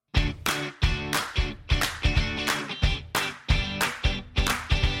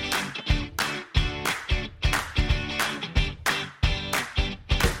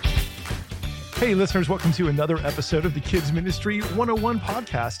Hey, listeners, welcome to another episode of the Kids Ministry 101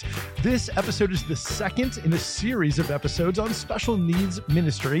 podcast. This episode is the second in a series of episodes on special needs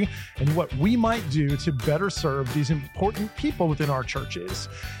ministry and what we might do to better serve these important people within our churches.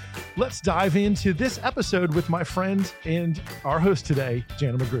 Let's dive into this episode with my friend and our host today,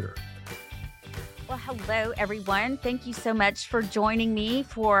 Jana Magruder. Well, hello, everyone. Thank you so much for joining me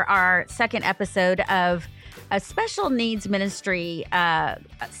for our second episode of a special needs ministry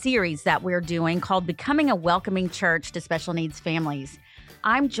series that we're doing called Becoming a Welcoming Church to Special Needs Families.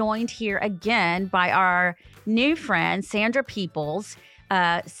 I'm joined here again by our new friend, Sandra Peoples.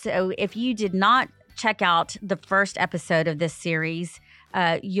 So if you did not check out the first episode of this series,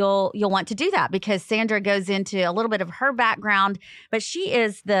 you'll want to do that because Sandra goes into a little bit of her background, but she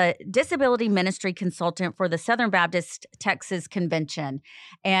is the disability ministry consultant for the Southern Baptist Texas Convention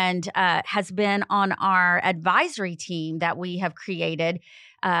and has been on our advisory team that we have created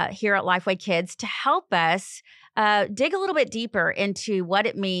here at Lifeway Kids to help us dig a little bit deeper into what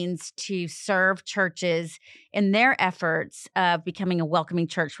it means to serve churches in their efforts of becoming a welcoming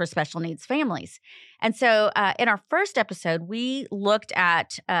church for special needs families. And so in our first episode, we looked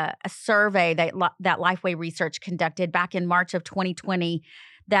at a survey that Lifeway Research conducted back in March of 2020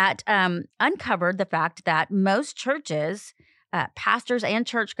 that uncovered the fact that most churches, pastors and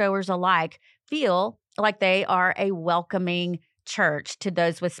churchgoers alike, feel like they are a welcoming church to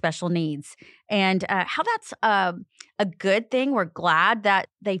those with special needs, and how that's a good thing. We're glad that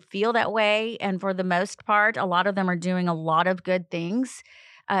they feel that way. And for the most part, a lot of them are doing a lot of good things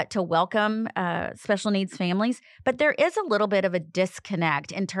to welcome special needs families. But there is a little bit of a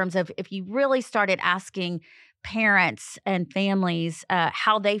disconnect in terms of if you really started asking parents and families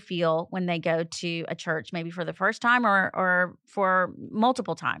how they feel when they go to a church, maybe for the first time or for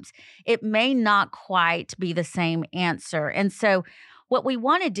multiple times, it may not quite be the same answer. And so what we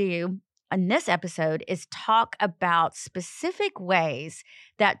want to do in this episode is talk about specific ways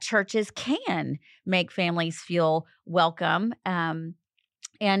that churches can make families feel welcome.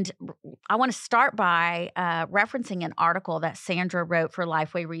 And I want to start by referencing an article that Sandra wrote for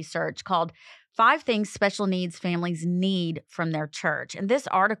Lifeway Research called 5 Things Special Needs Families Need from Their Church. And this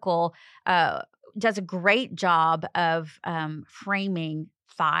article does a great job of framing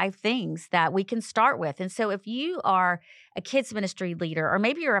 5 things that we can start with. And so if you are a kids ministry leader, or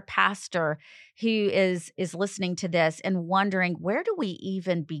maybe you're a pastor who is listening to this and wondering, where do we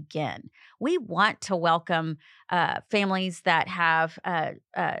even begin? We want to welcome families that have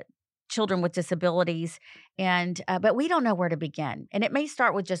children with disabilities, and but we don't know where to begin. And it may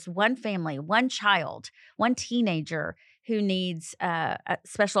start with just one family, one child, one teenager who needs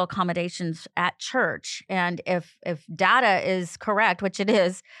special accommodations at church. And if data is correct, which it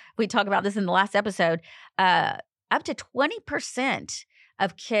is, we talked about this in the last episode, up to 20%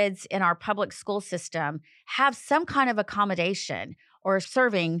 of kids in our public school system have some kind of accommodation or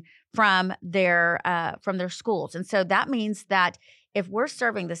serving from their schools. And so that means that if we're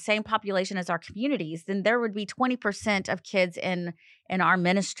serving the same population as our communities, then there would be 20% of kids in our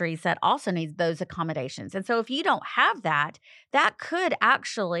ministries that also need those accommodations. And so if you don't have that, that could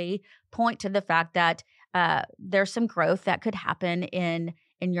actually point to the fact that there's some growth that could happen in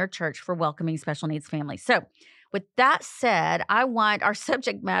your church for welcoming special needs families. So with that said, I want our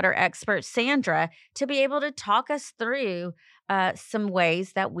subject matter expert, Sandra, to be able to talk us through some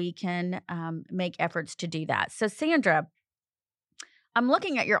ways that we can make efforts to do that. So Sandra, I'm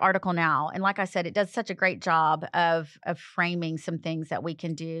looking at your article now, and like I said, it does such a great job of framing some things that we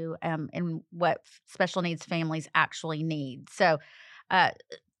can do and what special needs families actually need. So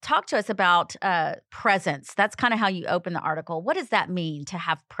talk to us about presence. That's kind of how you open the article. What does that mean to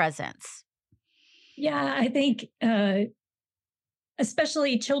have presence? Yeah, I think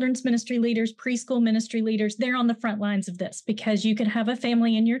especially children's ministry leaders, preschool ministry leaders, they're on the front lines of this because you can have a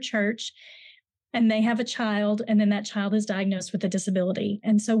family in your church and they have a child, and then that child is diagnosed with a disability.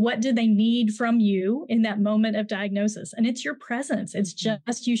 And so what do they need from you in that moment of diagnosis? And it's your presence. It's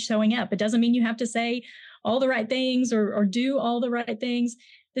just you showing up. It doesn't mean you have to say all the right things or do all the right things.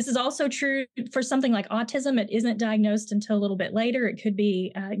 This is also true for something like autism. It isn't diagnosed until a little bit later. It could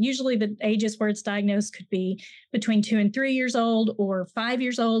be, usually the ages where it's diagnosed could be between 2 and 3 years old or 5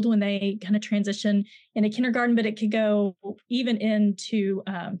 years old when they kind of transition into kindergarten, but it could go even into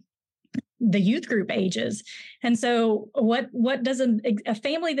the youth group ages. And so what does a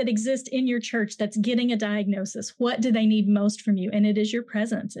family that exists in your church that's getting a diagnosis, what do they need most from you? And it is your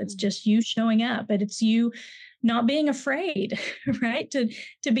presence. It's just you showing up, but it's you not being afraid, right?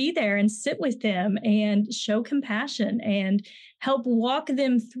 To be there and sit with them and show compassion and help walk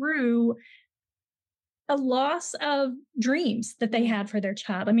them through a loss of dreams that they had for their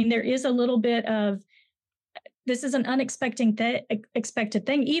child. I mean, there is a little bit of, this is an unexpected expected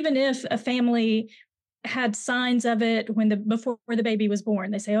thing, even if a family had signs of it before the baby was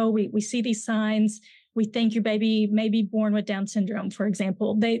born. They say, oh, we see these signs. We think your baby may be born with Down syndrome, for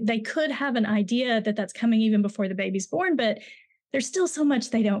example. They could have an idea that that's coming even before the baby's born, but there's still so much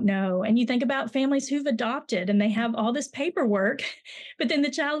they don't know. And you think about families who've adopted and they have all this paperwork, but then the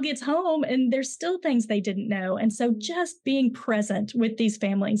child gets home and there's still things they didn't know. And so just being present with these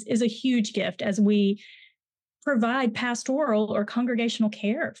families is a huge gift as we provide pastoral or congregational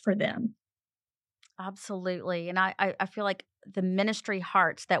care for them. Absolutely. And I feel like the ministry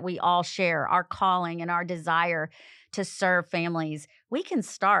hearts that we all share, our calling and our desire to serve families, we can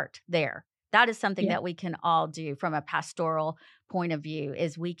start there. That is something that we can all do from a pastoral point of view,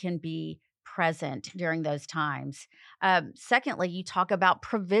 is we can be present during those times. Secondly, you talk about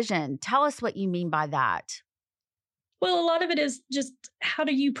provision. Tell us what you mean by that. Well, a lot of it is just, how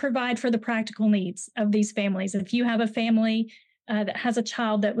do you provide for the practical needs of these families? If you have a family that has a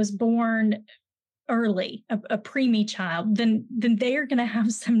child that was born early, a preemie child, then they are going to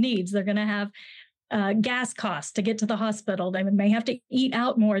have some needs. They're going to have gas costs to get to the hospital. They may have to eat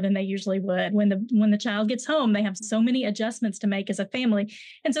out more than they usually would. When the child gets home, they have so many adjustments to make as a family.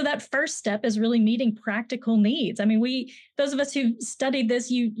 And so that first step is really meeting practical needs. I mean, those of us who studied this,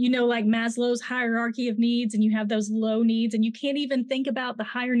 you know, like Maslow's hierarchy of needs, and you have those low needs, and you can't even think about the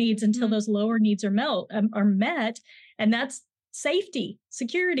higher needs until those lower needs are met. And that's safety,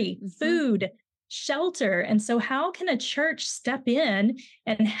 security, food, shelter. And so how can a church step in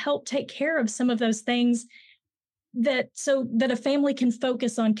and help take care of some of those things so that a family can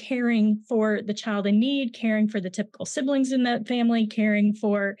focus on caring for the child in need, caring for the typical siblings in that family, caring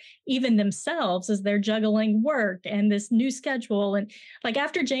for even themselves as they're juggling work and this new schedule. And like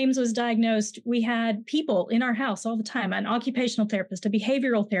after James was diagnosed, we had people in our house all the time, an occupational therapist, a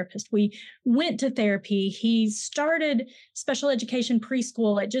behavioral therapist. We went to therapy. He started special education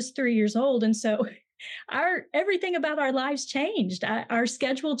preschool at just 3 years old. And so everything about our lives changed. Our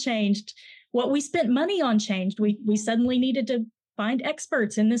schedule changed. What we spent money on changed. We suddenly needed to find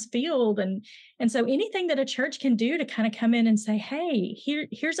experts in this field. And so anything that a church can do to kind of come in and say, hey,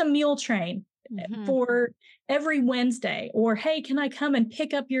 here's a meal train for every Wednesday, or hey, can I come and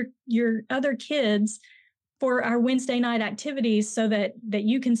pick up your other kids for our Wednesday night activities so that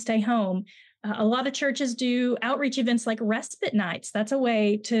you can stay home. A lot of churches do outreach events like respite nights. That's a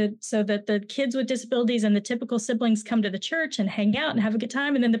way so that the kids with disabilities and the typical siblings come to the church and hang out and have a good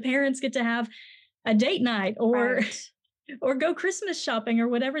time. And then the parents get to have a date night or go Christmas shopping or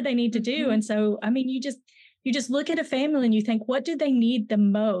whatever they need to do. And so, I mean, you just look at a family and you think, what do they need the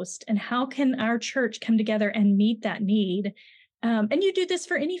most? And how can our church come together and meet that need? And you do this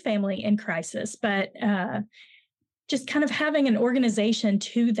for any family in crisis, but just kind of having an organization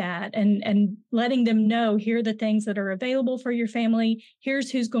to that and letting them know, here are the things that are available for your family.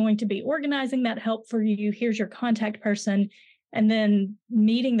 Here's who's going to be organizing that help for you. Here's your contact person. And then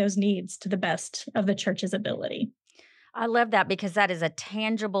meeting those needs to the best of the church's ability. I love that, because that is a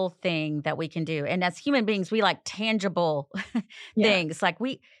tangible thing that we can do. And as human beings, we like tangible things. Like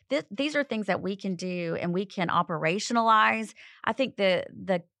these are things that we can do and we can operationalize. I think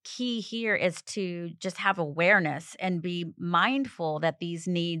the key here is to just have awareness and be mindful that these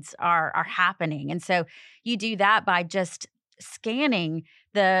needs are happening. And so you do that by just scanning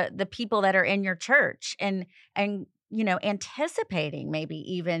the people that are in your church and you know, anticipating maybe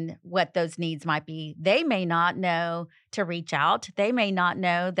even what those needs might be. They may not know to reach out. They may not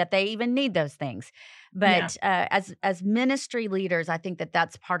know that they even need those things. But as ministry leaders, I think that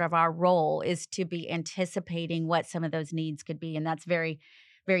that's part of our role, is to be anticipating what some of those needs could be. And that's very,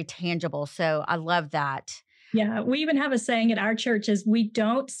 very tangible. So I love that. Yeah, we even have a saying at our churches, we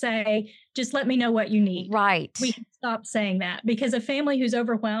don't say, just let me know what you need. Right. We stop saying that, because a family who's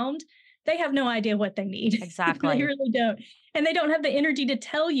overwhelmed, they have no idea what they need. Exactly. They really don't. And they don't have the energy to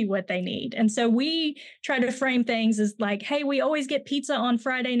tell you what they need. And so we try to frame things as like, hey, we always get pizza on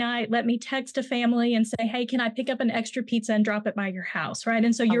Friday night. Let me text a family and say, hey, can I pick up an extra pizza and drop it by your house? Right.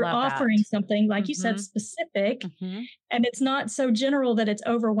 And so you're offering something, like you said, specific. And it's not so general that it's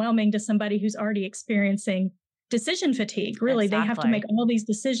overwhelming to somebody who's already experiencing decision fatigue. Really, they have to make all these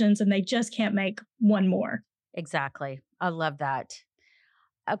decisions and they just can't make one more. Exactly. I love that.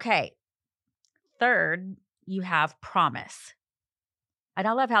 Okay. Third, you have promise. And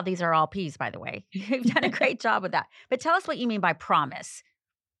I love how these are all P's, by the way. You've done a great job with that. But tell us what you mean by promise.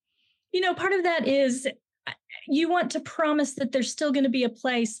 You know, part of that is you want to promise that there's still going to be a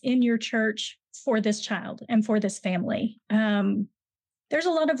place in your church for this child and for this family. there's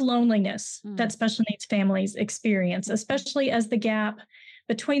a lot of loneliness that special needs families experience, especially as the gap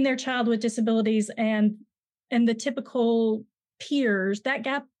between their child with disabilities and the typical peers, that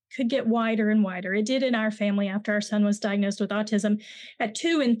gap could get wider and wider. It did in our family after our son was diagnosed with autism. At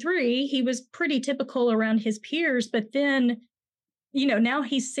 2 and 3, he was pretty typical around his peers, but then, now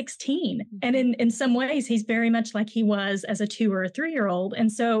he's 16. And in some ways, he's very much like he was as a 2 or a 3-year-old.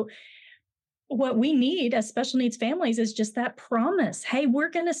 And so what we need as special needs families is just that promise. Hey, we're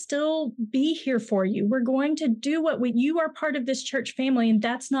going to still be here for you. We're going to do you are part of this church family, and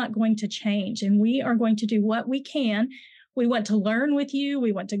that's not going to change. And we are going to do what we can. We want to learn with you.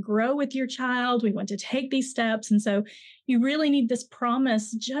 We want to grow with your child. We want to take these steps. And so you really need this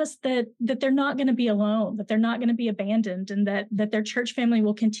promise, just that they're not going to be alone, that they're not going to be abandoned, and that their church family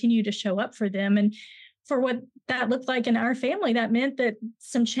will continue to show up for them. And for what that looked like in our family, that meant that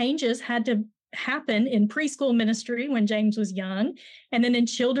some changes had to happen in preschool ministry when James was young, and then in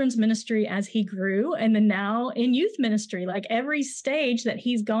children's ministry as he grew, and then now in youth ministry. Like every stage that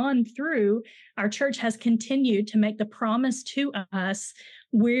he's gone through, our church has continued to make the promise to us,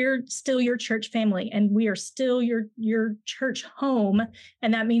 we're still your church family, and we are still your church home.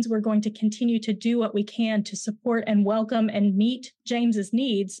 And that means we're going to continue to do what we can to support and welcome and meet James's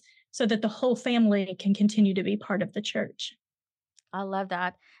needs so that the whole family can continue to be part of the church. I love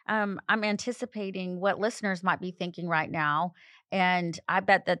that. I'm anticipating what listeners might be thinking right now. And I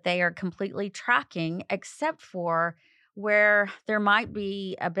bet that they are completely tracking, except for where there might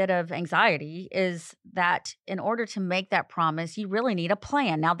be a bit of anxiety is that in order to make that promise, you really need a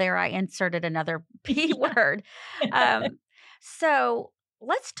plan. Now, there I inserted another P word. So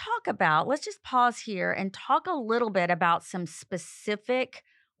let's just pause here and talk a little bit about some specific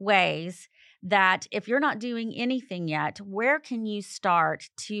ways that if you're not doing anything yet, where can you start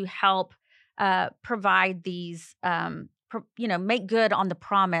to help provide these, make good on the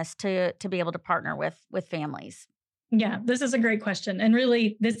promise to be able to partner with families? Yeah, this is a great question. And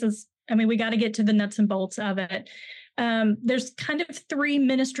really, we got to get to the nuts and bolts of it. There's kind of 3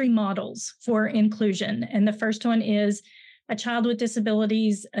 ministry models for inclusion. And the first one is a child with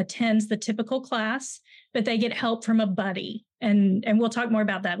disabilities attends the typical class, but they get help from a buddy. And we'll talk more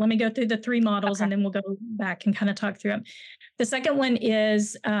about that. Let me go through the 3 models, okay, and then we'll go back and kind of talk through them. The second one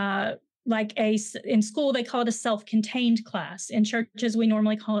is in school, they call it a self-contained class. In churches, we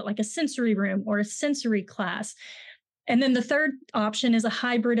normally call it like a sensory room or a sensory class. And then the third option is a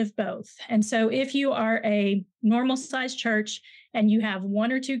hybrid of both. And so if you are a normal sized church and you have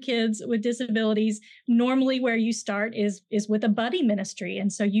 1 or 2 kids with disabilities, normally where you start is with a buddy ministry.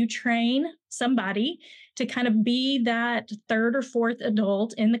 And so you train somebody to kind of be that 3rd or 4th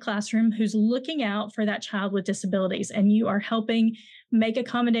adult in the classroom who's looking out for that child with disabilities. And you are helping make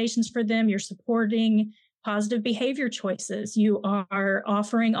accommodations for them. You're supporting positive behavior choices. You are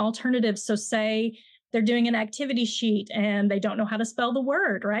offering alternatives. So say they're doing an activity sheet and they don't know how to spell the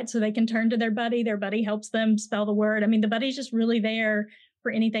word, right? So they can turn to their buddy helps them spell the word. I mean, the buddy's just really there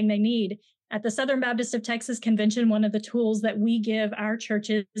for anything they need. At the Southern Baptist of Texas Convention, one of the tools that we give our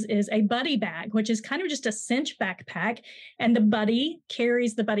churches is a buddy bag, which is kind of just a cinch backpack. And the buddy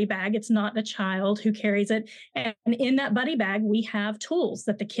carries the buddy bag. It's not the child who carries it. And in that buddy bag, we have tools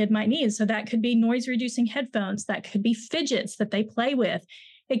that the kid might need. So that could be noise reducing headphones. That could be fidgets that they play with.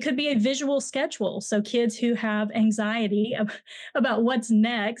 It could be a visual schedule. So kids who have anxiety about what's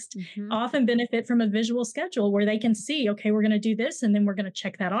next often benefit from a visual schedule where they can see, okay, we're going to do this, and then we're going to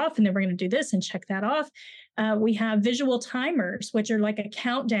check that off, and then we're going to do this and check that off. We have visual timers, which are like a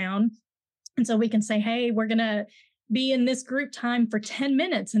countdown. And so we can say, hey, we're going to be in this group time for 10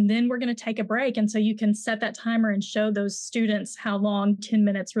 minutes, and then we're going to take a break. And so you can set that timer and show those students how long 10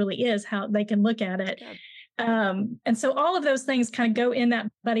 minutes really is, how they can look at it. Good. And so all of those things kind of go in that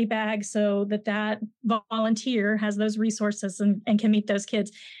buddy bag so that volunteer has those resources and can meet those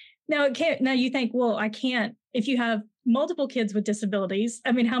kids. Now you think, well, I can't, if you have multiple kids with disabilities,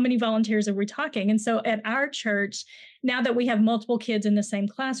 I mean, how many volunteers are we talking? And so at our church, now that we have multiple kids in the same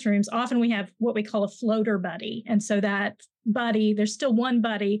classrooms, often we have what we call a floater buddy. And so that buddy, there's still one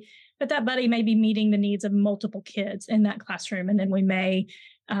buddy, but that buddy may be meeting the needs of multiple kids in that classroom. And then we may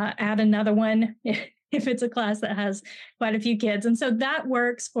add another one if it's a class that has quite a few kids. And so that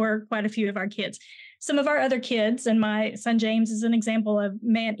works for quite a few of our kids. Some of our other kids, and my son James is an example of,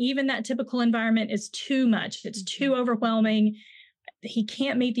 man, even that typical environment is too much. It's too overwhelming. He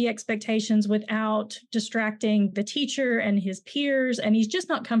can't meet the expectations without distracting the teacher and his peers, and he's just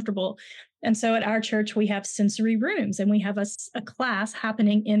not comfortable. And so at our church, we have sensory rooms, and we have a class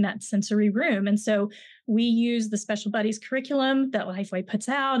happening in that sensory room. And so we use the Special Buddies curriculum that Lifeway puts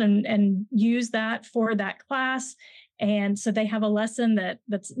out and use that for that class. And so they have a lesson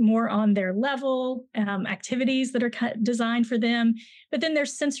that's more on their level, activities that are designed for them. But then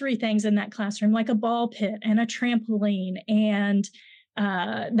there's sensory things in that classroom, like a ball pit and a trampoline and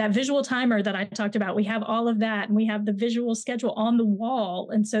that visual timer that I talked about. We have all of that, and we have the visual schedule on the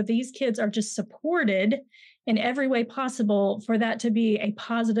wall. And so these kids are just supported in every way possible for that to be a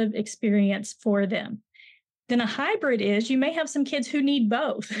positive experience for them. Then a hybrid is you may have some kids who need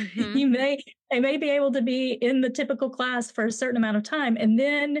both. Mm-hmm. They may be able to be in the typical class for a certain amount of time, and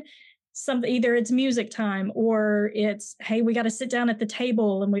then either it's music time or it's, hey, we got to sit down at the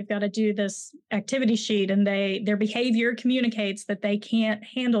table and we've got to do this activity sheet, and their behavior communicates that they can't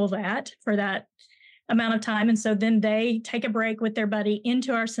handle that for that amount of time. And so then they take a break with their buddy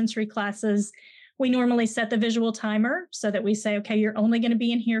into our sensory classes. We normally set the visual timer so that we say, okay, you're only going to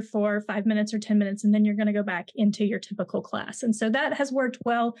be in here for 5 minutes or 10 minutes, and then you're going to go back into your typical class. And so that has worked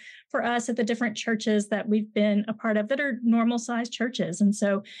well for us at the different churches that we've been a part of that are normal sized churches. And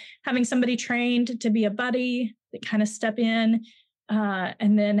so having somebody trained to be a buddy that kind of step in,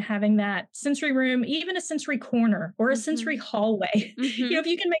 and then having that sensory room, even a sensory corner or a sensory hallway. Mm-hmm. If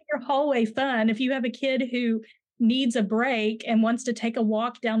you can make your hallway fun, if you have a kid who needs a break and wants to take a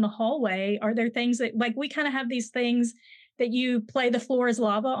walk down the hallway, are there things that, like, we kind of have these things that you play the floor is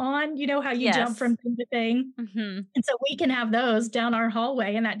lava on, how you jump from thing to thing. Mm-hmm. And so we can have those down our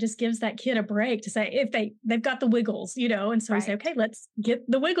hallway, and that just gives that kid a break to say, if they've got the wiggles, and so we say, okay, let's get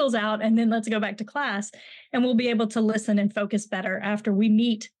the wiggles out and then let's go back to class, and we'll be able to listen and focus better after we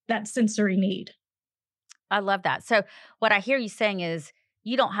meet that sensory need. I love that. So what I hear you saying is,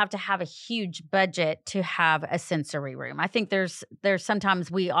 you don't have to have a huge budget to have a sensory room. I think there's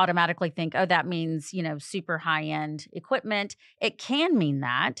sometimes we automatically think, oh, that means, super high-end equipment. It can mean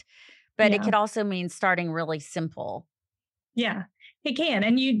that, but it could also mean starting really simple. Yeah, it can.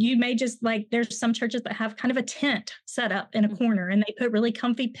 And you may just, like, there's some churches that have kind of a tent set up in a corner, and they put really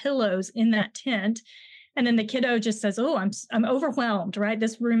comfy pillows in that tent. And then the kiddo just says, oh, I'm overwhelmed, right?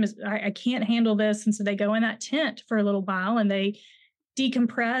 This room I can't handle this. And so they go in that tent for a little while and they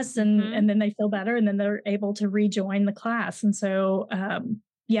decompress and then they feel better, and then they're able to rejoin the class. And so,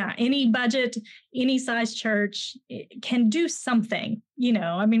 any budget, any size church can do something, and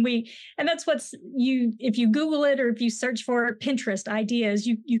that's if you Google it or if you search for Pinterest ideas,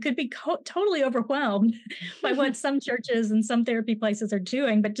 you could be totally overwhelmed by what some churches and some therapy places are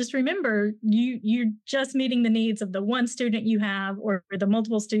doing. But just remember, you're just meeting the needs of the one student you have or the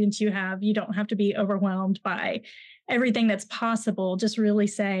multiple students you have. You don't have to be overwhelmed by everything that's possible. Just really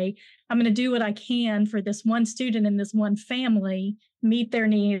say, I'm going to do what I can for this one student and this one family, meet their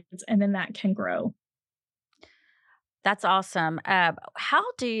needs, and then that can grow. That's awesome. How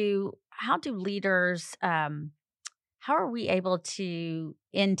do leaders, how are we able to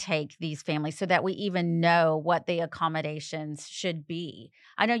intake these families so that we even know what the accommodations should be?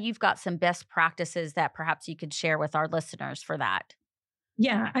 I know you've got some best practices that perhaps you could share with our listeners for that.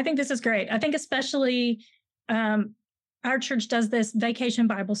 Yeah, I think this is great. I think especially our church does this vacation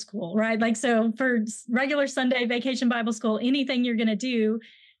Bible school, right? Like, so for regular Sunday vacation Bible school, anything you're going to do,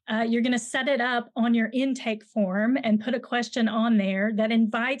 you're going to set it up on your intake form and put a question on there that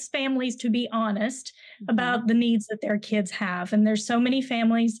invites families to be honest about the needs that their kids have. And there's so many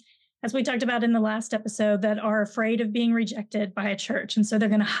families, as we talked about in the last episode, that are afraid of being rejected by a church. And so they're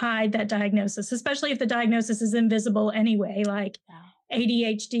going to hide that diagnosis, especially if the diagnosis is invisible anyway, like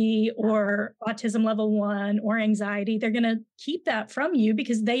ADHD or autism level 1 or anxiety. They're going to keep that from you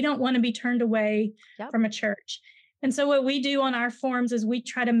because they don't want to be turned away from a church. And so what we do on our forms is we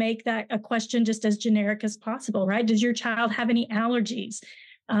try to make that a question just as generic as possible, right? Does your child have any allergies,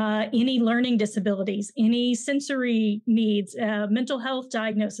 any learning disabilities, any sensory needs, mental health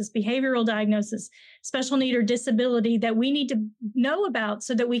diagnosis, behavioral diagnosis, special need or disability that we need to know about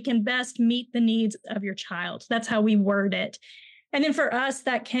so that we can best meet the needs of your child? That's how we word it. And then for us,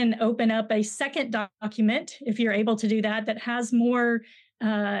 that can open up a second document, if you're able to do that, that has more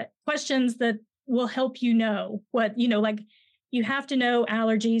questions that will help you know what, like you have to know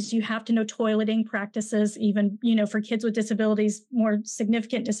allergies, you have to know toileting practices, even, for kids with disabilities, more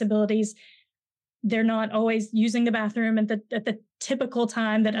significant disabilities, they're not always using the bathroom at the typical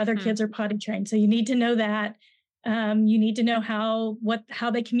time that other kids are potty trained. So you need to know that. You need to know how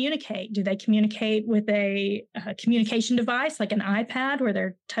they communicate. Do they communicate with a communication device like an iPad where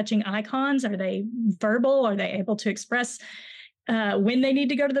they're touching icons? Are they verbal? Are they able to express when they need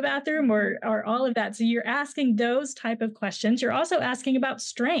to go to the bathroom or all of that. So you're asking those type of questions. You're also asking about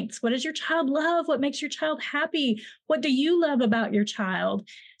strengths. What does your child love? What makes your child happy? What do you love about your child?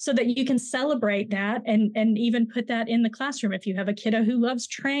 So that you can celebrate that and even put that in the classroom. If you have a kiddo who loves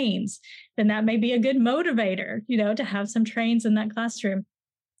trains, then that may be a good motivator, to have some trains in that classroom.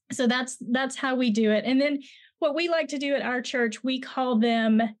 So that's how we do it. And then what we like to do at our church, we call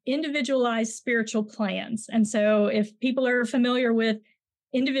them individualized spiritual plans. And so if people are familiar with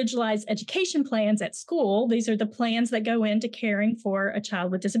individualized education plans at school, these are the plans that go into caring for a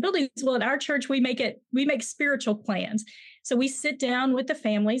child with disabilities. Well, at our church, we make spiritual plans. So we sit down with the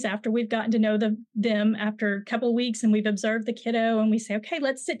families after we've gotten to know them after a couple of weeks and we've observed the kiddo, and we say, okay,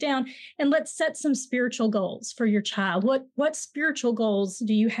 let's sit down and let's set some spiritual goals for your child. What spiritual goals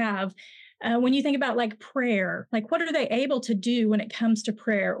do you have? When you think about like prayer, like what are they able to do when it comes to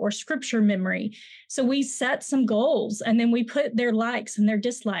prayer or scripture memory? So we set some goals and then we put their likes and their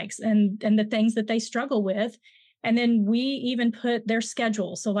dislikes and the things that they struggle with. And then we even put their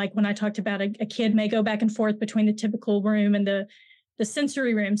schedule. So like when I talked about a kid may go back and forth between the typical room and the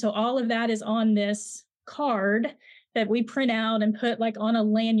sensory room. So all of that is on this card that we print out and put like on a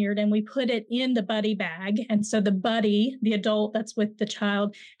lanyard, and we put it in the buddy bag. And so the buddy, the adult that's with the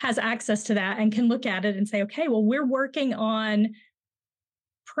child, has access to that and can look at it and say, okay, well, we're working on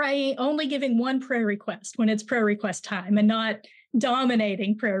praying, only giving one prayer request when it's prayer request time and not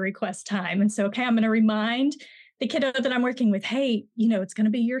dominating prayer request time. And so, okay, I'm going to remind the kiddo that I'm working with, hey, it's going to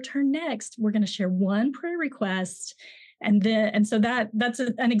be your turn next. We're going to share one prayer request. And so that's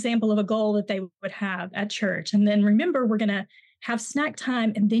an example of a goal that they would have at church. And then remember, we're going to have snack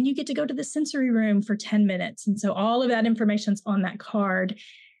time, and then you get to go to the sensory room for 10 minutes. And so all of that information's on that card.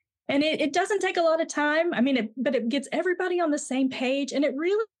 And it doesn't take a lot of time. But it gets everybody on the same page. And it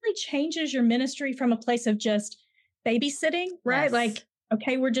really changes your ministry from a place of just babysitting, right? Yes. Like,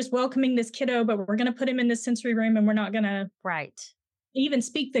 okay, we're just welcoming this kiddo, but we're going to put him in the sensory room and we're not going to even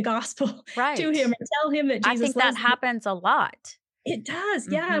speak the gospel to him and tell him that Jesus I think that happens a lot. It does.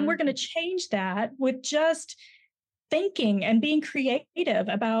 Yeah. And we're going to change that with just thinking and being creative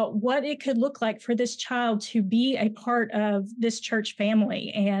about what it could look like for this child to be a part of this church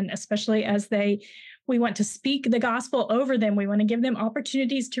family. And especially as we want to speak the gospel over them. We want to give them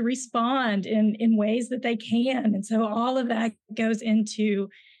opportunities to respond in ways that they can. And so all of that goes into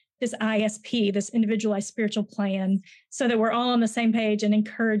this ISP, this individualized spiritual plan, so that we're all on the same page and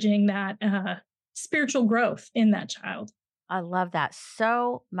encouraging that spiritual growth in that child. I love that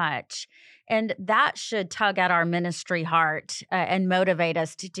so much. And that should tug at our ministry heart and motivate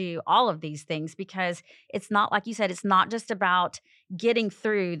us to do all of these things, because it's not, like you said, it's not just about getting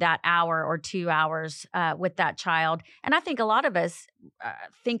through that hour or 2 hours with that child. And I think a lot of us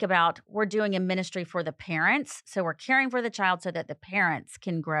think about we're doing a ministry for the parents. So we're caring for the child so that the parents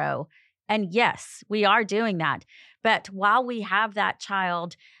can grow. And yes, we are doing that. But while we have that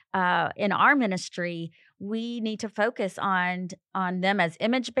child in our ministry, we need to focus on them as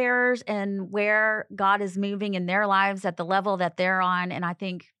image bearers and where God is moving in their lives at the level that they're on. And I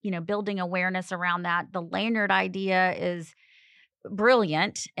think, building awareness around that. The lanyard idea is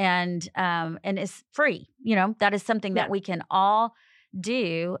brilliant and is free. That is something that we can all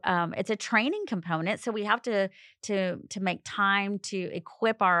do. It's a training component. So we have to make time to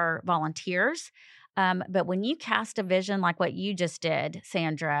equip our volunteers. But when you cast a vision like what you just did,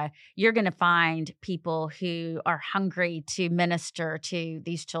 Sandra, you're going to find people who are hungry to minister to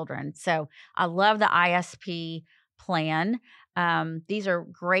these children. So I love the ISP plan. These are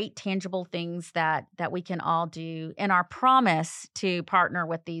great, tangible things that we can all do in our promise to partner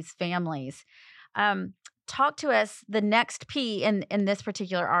with these families. Talk to us. The next P in this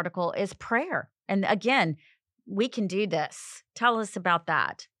particular article is prayer. And again, we can do this. Tell us about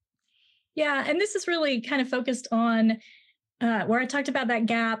that. Yeah, and this is really kind of focused on where I talked about that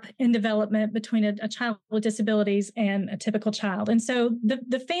gap in development between a child with disabilities and a typical child. And so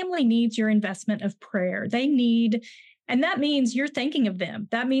the family needs your investment of prayer. And that means you're thinking of them.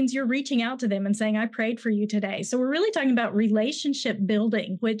 That means you're reaching out to them and saying, I prayed for you today. So we're really talking about relationship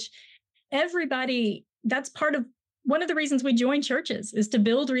building, which that's part of one of the reasons we join churches, is to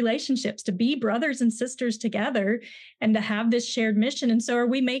build relationships, to be brothers and sisters together and to have this shared mission. And so are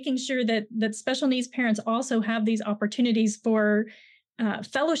we making sure that special needs parents also have these opportunities for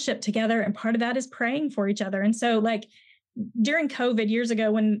fellowship together? And part of that is praying for each other. And so like during COVID years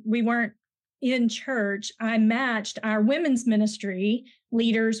ago, when we weren't in church, I matched our women's ministry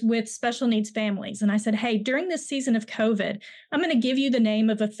leaders with special needs families. And I said, hey, during this season of COVID, I'm going to give you the name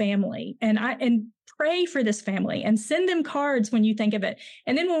of a family and pray for this family and send them cards when you think of it.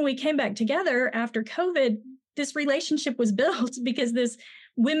 And then when we came back together after COVID, this relationship was built because this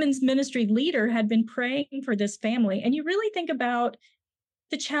women's ministry leader had been praying for this family. And you really think about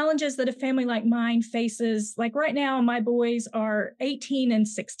the challenges that a family like mine faces. Like right now, my boys are 18 and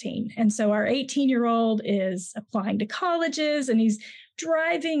 16. And so our 18-year-old is applying to colleges and he's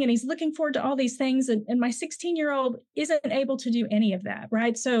driving and he's looking forward to all these things. And my 16-year-old isn't able to do any of that,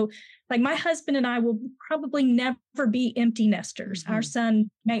 right? So like my husband and I will probably never be empty nesters. Our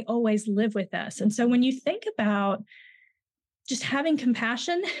son may always live with us. And so when you think about just having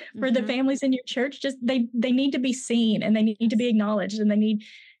compassion for the families in your church, just they need to be seen and they need to be acknowledged and they need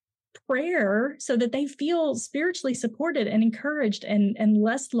prayer so that they feel spiritually supported and encouraged and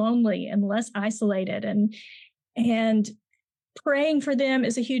less lonely and less isolated. And praying for them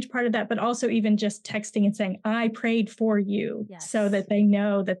is a huge part of that, but also even just texting and saying, I prayed for you, so that they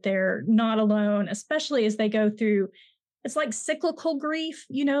know that they're not alone, especially as they go through. It's like cyclical grief,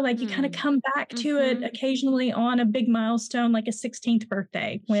 you know, like you kind of come back to it occasionally on a big milestone, like a 16th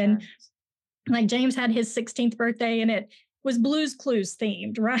birthday, when like James had his 16th birthday and it was Blue's Clues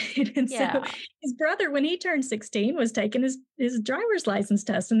themed, right? And so his brother, when he turned 16, was taking his driver's license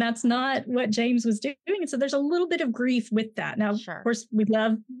test, and that's not what James was doing. And so there's a little bit of grief with that. Now, of course, we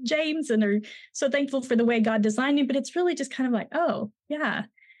love James and are so thankful for the way God designed him, but it's really just kind of like, oh, yeah,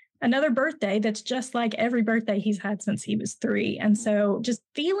 another birthday that's just like every birthday he's had since he was 3. And so just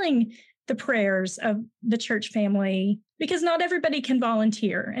feeling the prayers of the church family, because not everybody can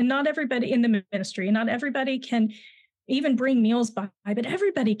volunteer and not everybody in the ministry, and not everybody can even bring meals by, but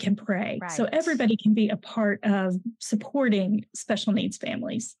everybody can pray. Right. So everybody can be a part of supporting special needs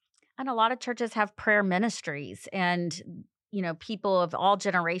families. And a lot of churches have prayer ministries, and, you know, people of all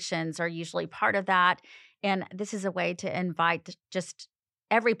generations are usually part of that. And this is a way to invite just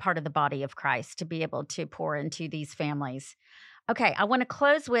every part of the body of Christ to be able to pour into these families. Okay, I want to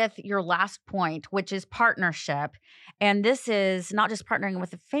close with your last point, which is partnership. And this is not just partnering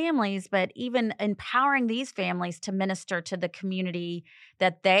with the families, but even empowering these families to minister to the community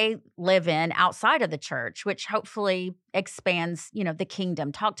that they live in outside of the church, which hopefully expands, you know, the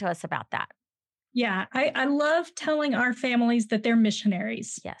kingdom. Talk to us about that. Yeah, I love telling our families that they're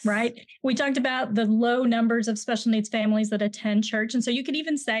missionaries, right? We talked about the low numbers of special needs families that attend church. And so you could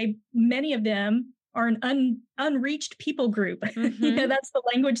even say many of them are an unreached people group. You know, that's the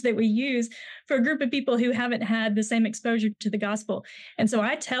language that we use for a group of people who haven't had the same exposure to the gospel. And so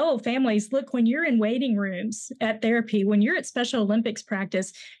I tell families, look, when you're in waiting rooms at therapy, when you're at Special Olympics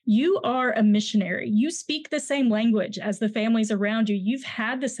practice, you are a missionary. You speak the same language as the families around you. You've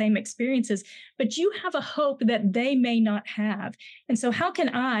had the same experiences, but you have a hope that they may not have. And so how can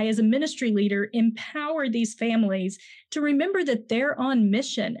I, as a ministry leader, empower these families to remember that they're on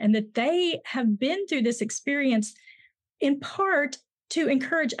mission and that they have been through this experience in part to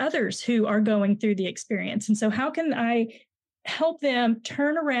encourage others who are going through the experience? And so how can I help them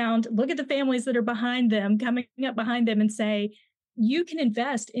turn around, look at the families that are behind them, coming up behind them, and say, you can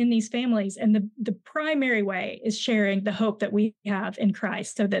invest in these families. And the primary way is sharing the hope that we have in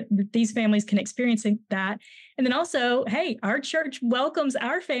Christ so that these families can experience that. And then also, hey, our church welcomes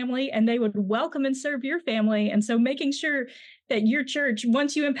our family and they would welcome and serve your family. And so making sure that your church,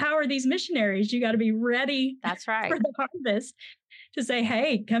 once you empower these missionaries, you got to be ready That's right. for the harvest to say,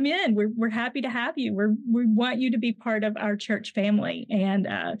 hey, come in. We're happy to have you. We want you to be part of our church family. And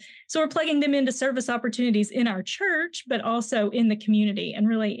so we're plugging them into service opportunities in our church, but also in the community, and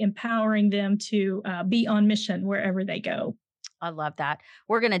really empowering them to be on mission wherever they go. I love that.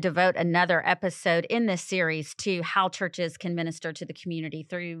 We're going to devote another episode in this series to how churches can minister to the community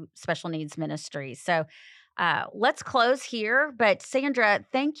through special needs ministries. So let's close here. But Sandra,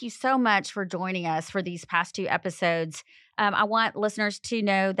 thank you so much for joining us for these past 2 episodes. I want listeners to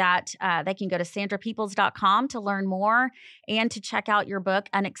know that they can go to sandrapeoples.com to learn more and to check out your book,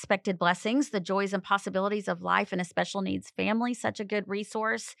 Unexpected Blessings, The Joys and Possibilities of Life in a Special Needs Family. Such a good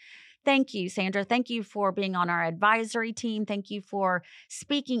resource. Thank you, Sandra. Thank you for being on our advisory team. Thank you for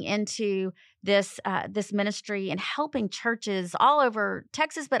speaking into this ministry and helping churches all over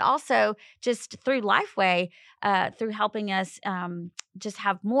Texas, but also just through Lifeway, through helping us just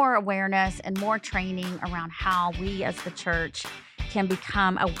have more awareness and more training around how we as the church can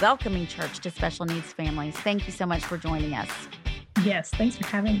become a welcoming church to special needs families. Thank you so much for joining us. Yes, thanks for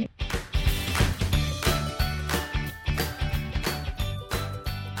having me.